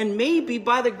 And maybe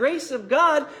by the grace of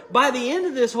God, by the end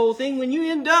of this whole thing, when you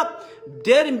end up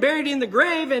dead and buried in the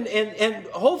grave and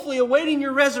hopefully awaiting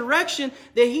your resurrection,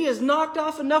 that He has knocked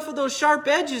off enough of those sharp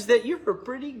edges that you're a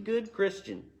pretty good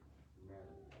Christian.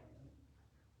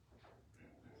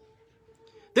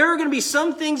 There are going to be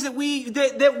some things that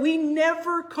we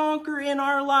never conquer in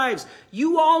our lives.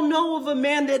 You all know of a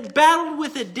man that battled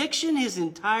with addiction his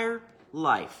entire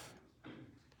life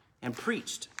and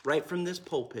preached right from this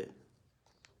pulpit.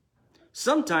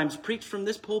 Sometimes preached from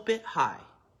this pulpit high,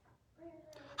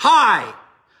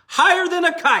 higher than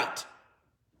a kite,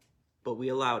 but we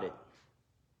allowed it.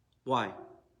 Why?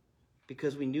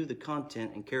 Because we knew the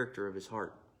content and character of his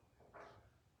heart.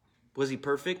 Was he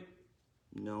perfect?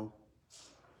 No.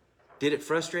 Did it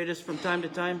frustrate us from time to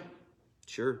time?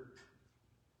 Sure.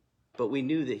 But we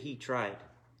knew that he tried.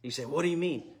 You say, what do you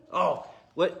mean? Oh,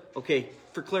 what? Okay,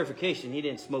 for clarification, he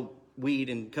didn't smoke weed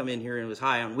and come in here and was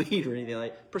high on weed or anything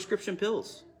like that. Prescription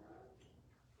pills.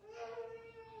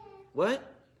 What?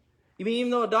 You mean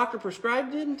even though a doctor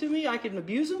prescribed it to me, I can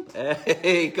abuse them?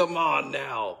 Hey, come on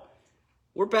now.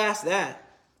 We're past that.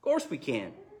 Of course we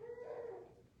can.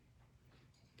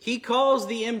 He calls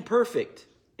the imperfect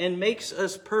and makes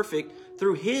us perfect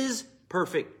through His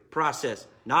perfect process,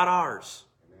 not ours.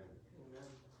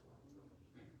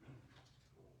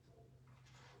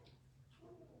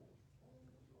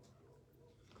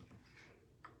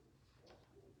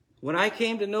 When I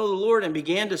came to know the Lord and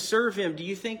began to serve Him, do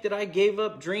you think that I gave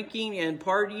up drinking and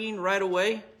partying right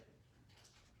away?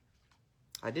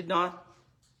 I did not.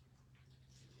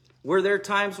 Were there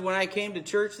times when I came to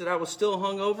church that I was still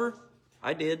hungover?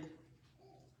 I did.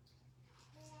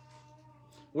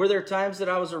 Were there times that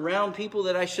I was around people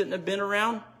that I shouldn't have been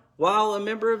around while a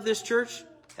member of this church?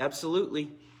 Absolutely.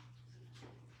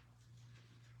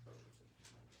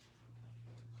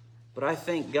 But I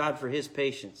thank God for His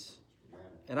patience.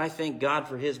 And I thank God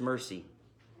for His mercy.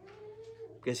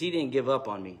 Because He didn't give up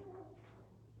on me.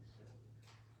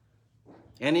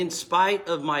 And in spite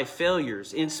of my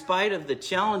failures, in spite of the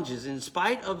challenges, in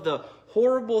spite of the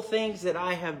horrible things that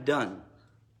I have done,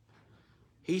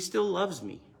 He still loves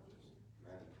me.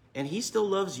 And He still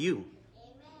loves you.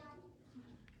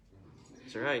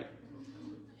 That's right.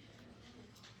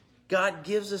 God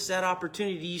gives us that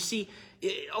opportunity. You see,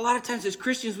 a lot of times as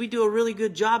Christians, we do a really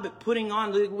good job at putting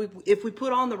on, if we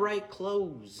put on the right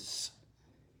clothes,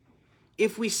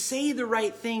 if we say the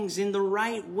right things in the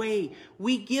right way,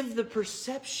 we give the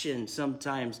perception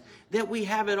sometimes that we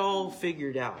have it all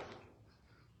figured out.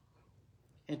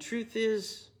 And truth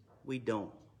is, we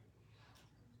don't.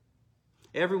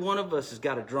 Every one of us has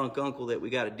got a drunk uncle that we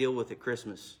got to deal with at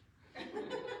Christmas.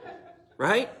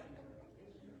 Right?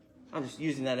 I'm just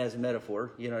using that as a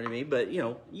metaphor, you know what I mean? But,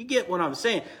 you get what I'm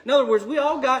saying. In other words, we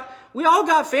all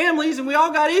got families and we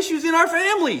all got issues in our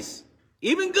families.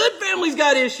 Even good families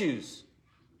got issues.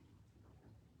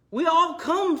 We all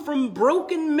come from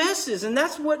broken messes, and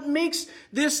that's what makes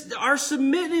this our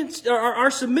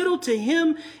submittal to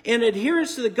Him and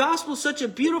adherence to the gospel such a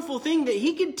beautiful thing, that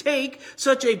He can take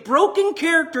such a broken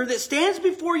character that stands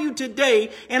before you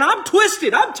today, and I'm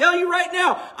twisted. I'm telling you right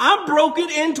now, I'm broken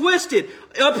and twisted.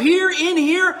 Up here, in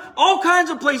here, all kinds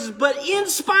of places. But in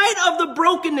spite of the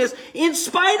brokenness, in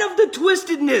spite of the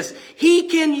twistedness, He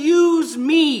can use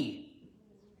me.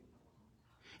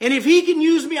 And if He can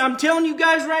use me, I'm telling you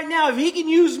guys right now, if He can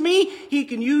use me, He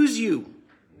can use you.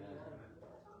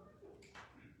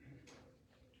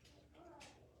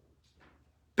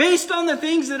 Based on the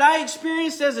things that I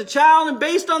experienced as a child and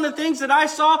based on the things that I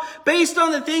saw, based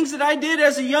on the things that I did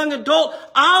as a young adult,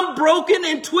 I'm broken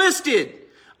and twisted.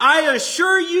 I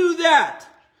assure you that.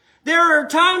 There are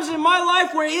times in my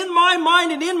life where in my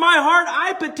mind and in my heart,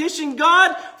 I petition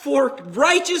God for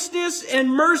righteousness and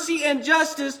mercy and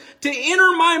justice to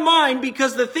enter my mind,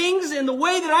 because the things and the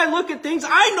way that I look at things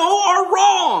I know are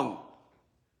wrong.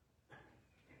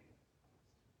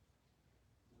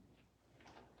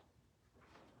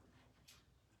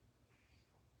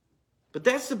 But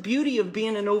that's the beauty of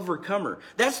being an overcomer.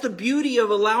 That's the beauty of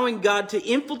allowing God to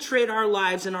infiltrate our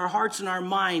lives and our hearts and our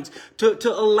minds,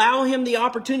 to allow Him the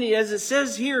opportunity, as it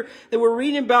says here that we're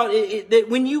reading about, that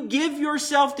when you give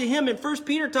yourself to Him, and 1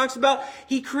 Peter talks about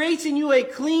He creates in you a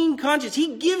clean conscience.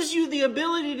 He gives you the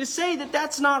ability to say that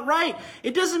that's not right.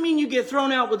 It doesn't mean you get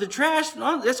thrown out with the trash.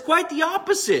 No, that's quite the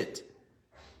opposite.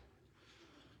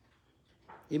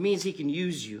 It means He can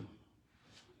use you.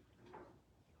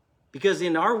 Because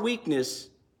in our weakness,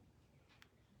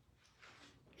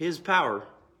 His power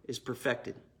is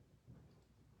perfected.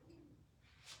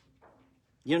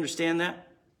 You understand that?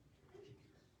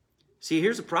 See,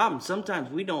 here's the problem. Sometimes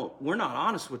we're not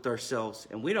honest with ourselves,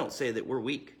 and we don't say that we're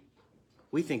weak.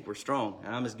 We think we're strong,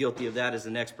 and I'm as guilty of that as the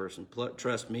next person.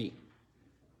 Trust me.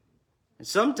 And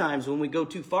sometimes when we go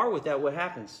too far with that, what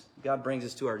happens? God brings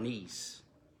us to our knees.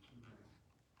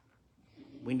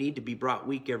 We need to be brought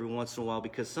weak every once in a while,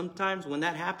 because sometimes when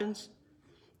that happens,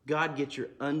 God gets your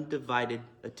undivided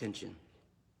attention.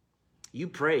 You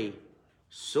pray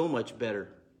so much better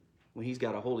when he's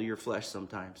got a hold of your flesh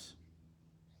sometimes.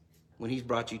 When he's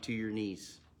brought you to your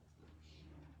knees.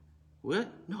 What?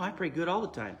 No, I pray good all the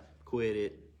time. Quit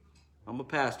it. I'm a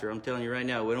pastor. I'm telling you right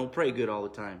now, we don't pray good all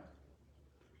the time.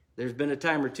 There's been a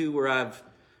time or two where I've,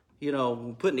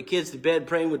 putting the kids to bed,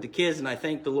 praying with the kids, and I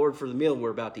thank the Lord for the meal we're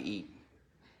about to eat.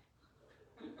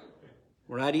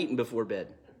 We're not eating before bed.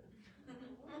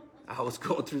 I was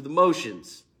going through the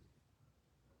motions.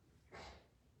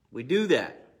 We do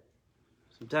that.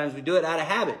 Sometimes we do it out of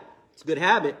habit. It's a good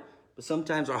habit, but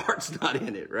sometimes our heart's not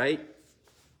in it, right?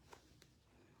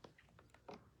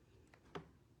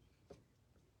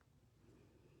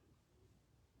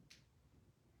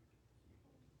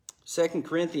 Second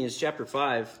Corinthians chapter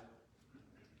 5.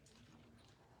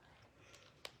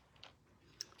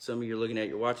 Some of you are looking at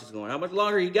your watches going, how much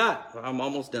longer you got? Well, I'm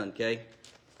almost done, okay?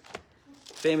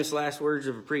 Famous last words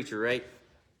of a preacher, right?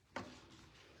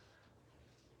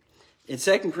 In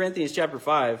 2 Corinthians chapter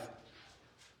 5,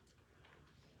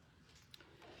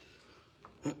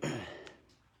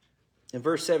 in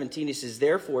verse 17, he says,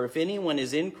 therefore, if anyone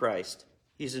is in Christ,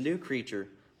 he is a new creature.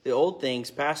 The old things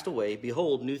passed away.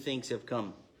 Behold, new things have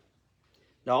come.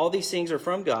 Now all these things are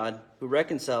from God, who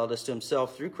reconciled us to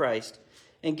himself through Christ,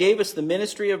 and gave us the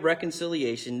ministry of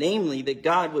reconciliation, namely that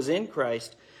God was in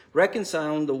Christ,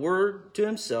 reconciling the world to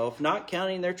himself, not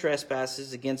counting their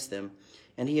trespasses against them.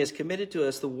 And he has committed to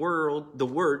us the word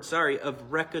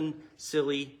of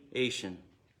reconciliation.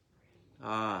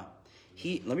 Let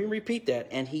me repeat that.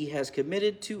 And he has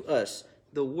committed to us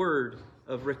the word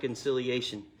of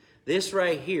reconciliation. This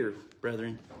right here,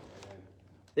 brethren,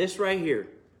 this right here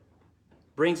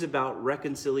brings about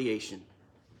reconciliation.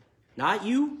 Not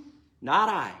you, not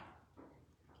I.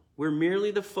 We're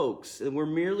merely the folks, and we're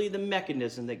merely the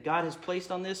mechanism that God has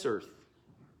placed on this earth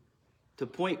to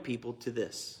point people to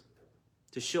this,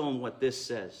 to show them what this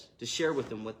says, to share with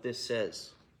them what this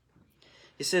says.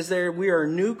 It says there, we are a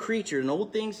new creature, and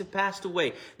old things have passed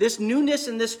away. This newness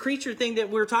and this creature thing that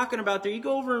we're talking about there, you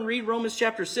go over and read Romans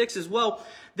chapter 6 as well.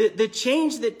 The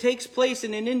change that takes place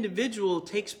in an individual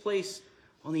takes place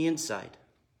on the inside.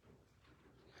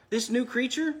 This new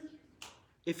creature,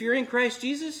 if you're in Christ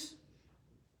Jesus,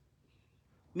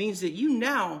 means that you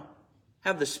now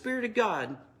have the Spirit of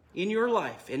God in your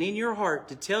life and in your heart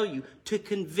to tell you, to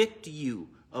convict you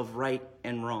of right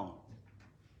and wrong.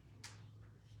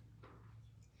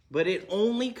 But it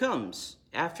only comes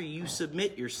after you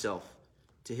submit yourself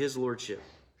to his lordship.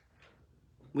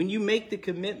 When you make the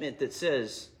commitment that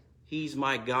says, he's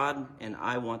my God and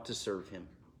I want to serve him.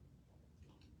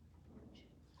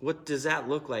 What does that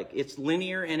look like? It's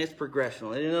linear and it's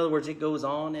progressional. In other words, it goes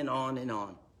on and on and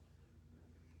on.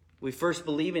 We first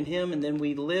believe in him and then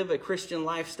we live a Christian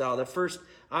lifestyle.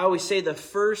 I always say the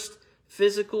first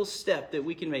physical step that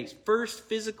we can make, first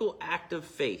physical act of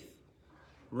faith.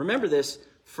 Remember this,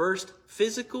 first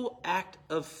physical act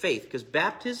of faith, because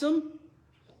baptism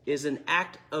is an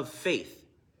act of faith.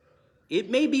 It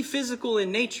may be physical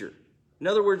in nature. In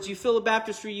other words, you fill a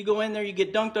baptistry, you go in there, you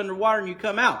get dunked underwater, and you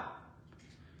come out.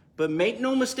 But make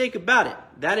no mistake about it,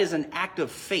 that is an act of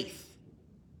faith.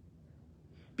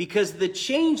 Because the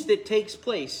change that takes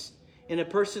place in a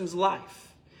person's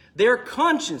life, their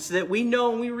conscience that we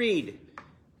know and we read,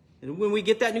 and when we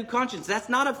get that new conscience, that's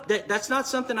not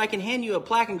something I can hand you a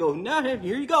plaque and go, no,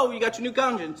 here you go, you got your new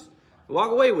conscience. Walk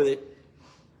away with it.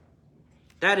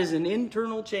 That is an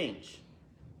internal change.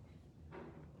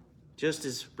 Just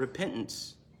as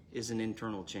repentance is an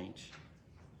internal change.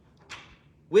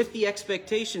 With the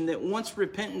expectation that once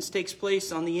repentance takes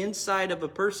place on the inside of a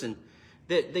person,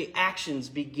 that the actions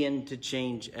begin to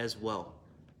change as well.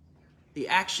 The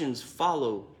actions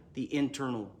follow the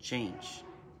internal change.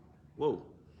 Whoa.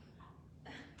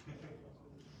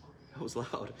 That was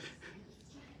loud.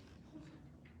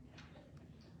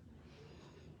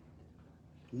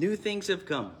 New things have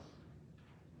come.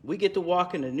 We get to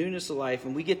walk in a newness of life,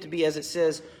 and we get to be, as it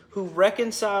says, who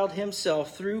reconciled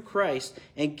himself through Christ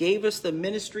and gave us the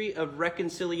ministry of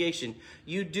reconciliation.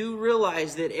 You do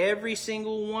realize that every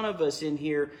single one of us in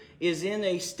here is in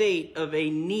a state of a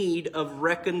need of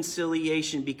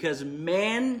reconciliation, because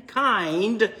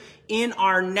mankind in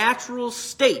our natural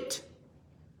state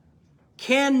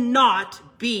cannot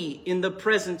be in the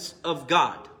presence of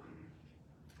God.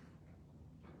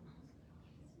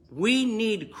 We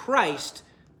need Christ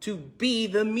to be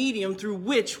the medium through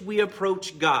which we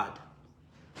approach God.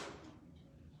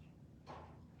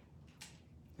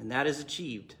 And that is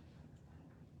achieved.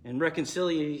 And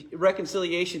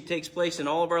reconciliation takes place in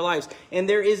all of our lives. And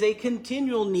there is a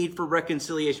continual need for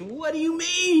reconciliation. What do you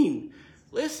mean?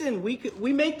 Listen,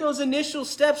 we make those initial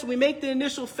steps. We make the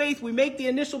initial faith. We make the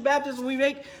initial baptism. We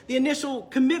make the initial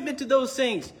commitment to those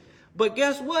things. But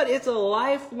guess what? It's a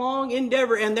lifelong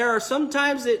endeavor. And there are some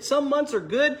times that some months are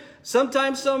good.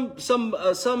 Sometimes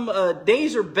some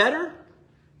days are better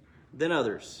than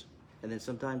others. And then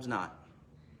sometimes not.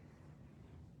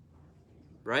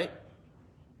 Right?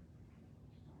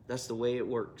 That's the way it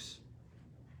works.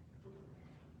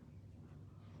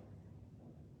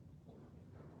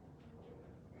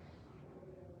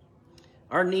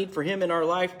 Our need for Him in our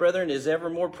life, brethren, is ever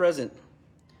more present.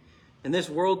 In this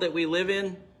world that we live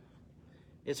in,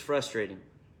 it's frustrating.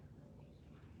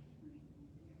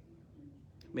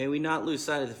 May we not lose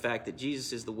sight of the fact that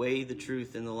Jesus is the way, the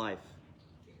truth, and the life.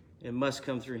 It must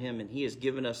come through Him, and He has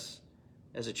given us,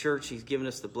 as a church, He's given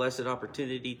us the blessed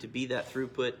opportunity to be that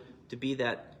throughput, to be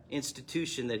that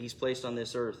institution that He's placed on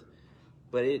this earth.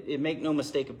 But make no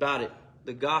mistake about it,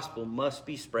 the gospel must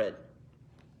be spread.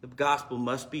 The gospel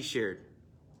must be shared.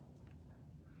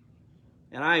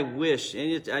 And I wish, and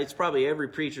it's probably every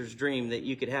preacher's dream, that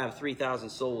you could have 3,000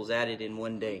 souls added in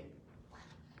one day.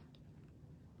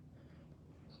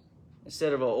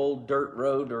 Instead of an old dirt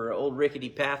road or an old rickety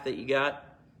path that you got,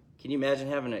 can you imagine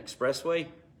having an expressway?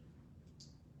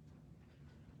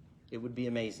 It would be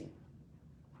amazing.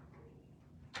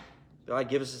 God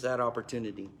gives us that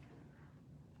opportunity.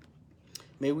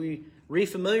 May we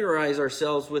refamiliarize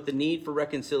ourselves with the need for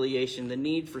reconciliation, the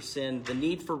need for sin, the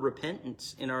need for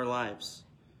repentance in our lives.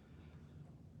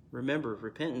 Remember,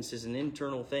 repentance is an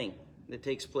internal thing that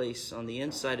takes place on the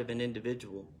inside of an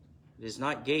individual. It is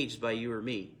not gauged by you or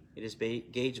me. It is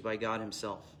gauged by God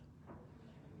Himself.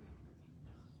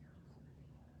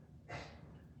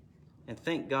 And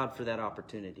thank God for that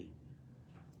opportunity.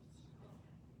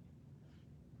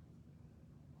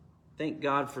 Thank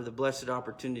God for the blessed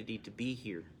opportunity to be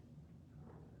here.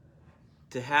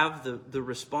 To have the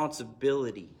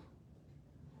responsibility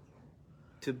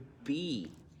to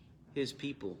be His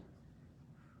people.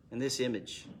 And this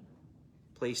image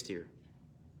placed here.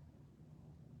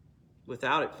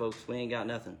 Without it, folks, we ain't got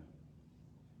nothing.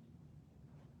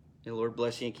 May the Lord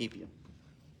bless you and keep you.